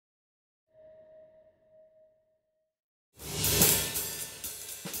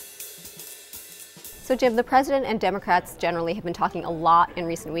So Jim, the president and Democrats generally have been talking a lot in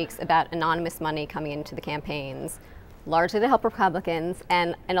recent weeks about anonymous money coming into the campaigns, largely to help Republicans,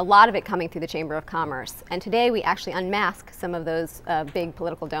 and a lot of it coming through the Chamber of Commerce. And today we actually unmask some of those big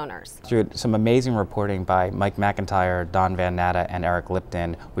political donors. Through some amazing reporting by Mike McIntyre, Don Van Natta, and Eric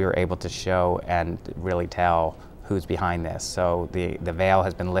Lipton, we were able to show and really tell who's behind this. So the veil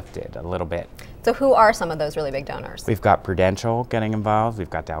has been lifted a little bit. So who are some of those really big donors? We've got Prudential getting involved,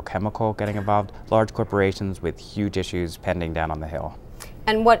 we've got Dow Chemical getting involved, large corporations with huge issues pending down on the Hill.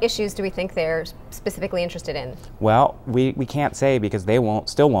 And what issues do we think they're specifically interested in? Well, we can't say because they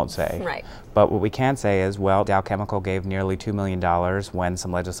still won't say. Right. But what we can say is, well, Dow Chemical gave nearly $2 million when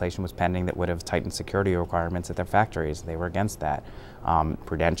some legislation was pending that would have tightened security requirements at their factories. They were against that.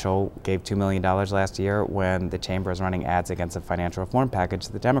 Prudential gave $2 million last year when the chamber is running ads against a financial reform package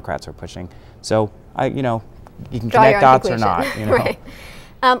the Democrats are pushing. So, you know, you can Draw connect dots or conclusion. not. You know. Right.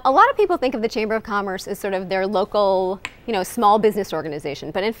 A lot of people think of the Chamber of Commerce as sort of their local, small business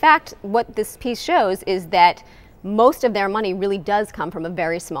organization. But in fact, what this piece shows is that most of their money really does come from a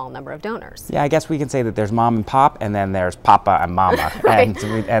very small number of donors. Yeah, I guess we can say that there's mom and pop, and then there's papa and mama. Right.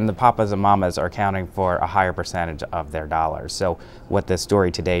 And the papas and mamas are accounting for a higher percentage of their dollars. So what the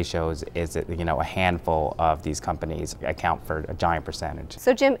story today shows is that, a handful of these companies account for a giant percentage.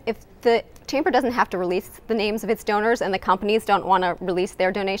 So Jim, if the Chamber doesn't have to release the names of its donors and the companies don't want to release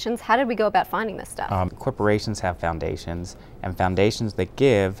their donations, how did we go about finding this stuff? Corporations have foundations, and foundations that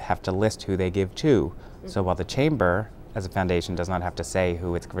give have to list who they give to. So while the Chamber, as a foundation, does not have to say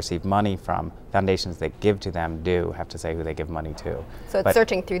who it's received money from, foundations that give to them do have to say who they give money to. So it's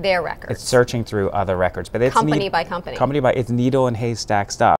searching through their records. It's searching through other records. But it's company by company. Company by, it's needle and haystack stuff.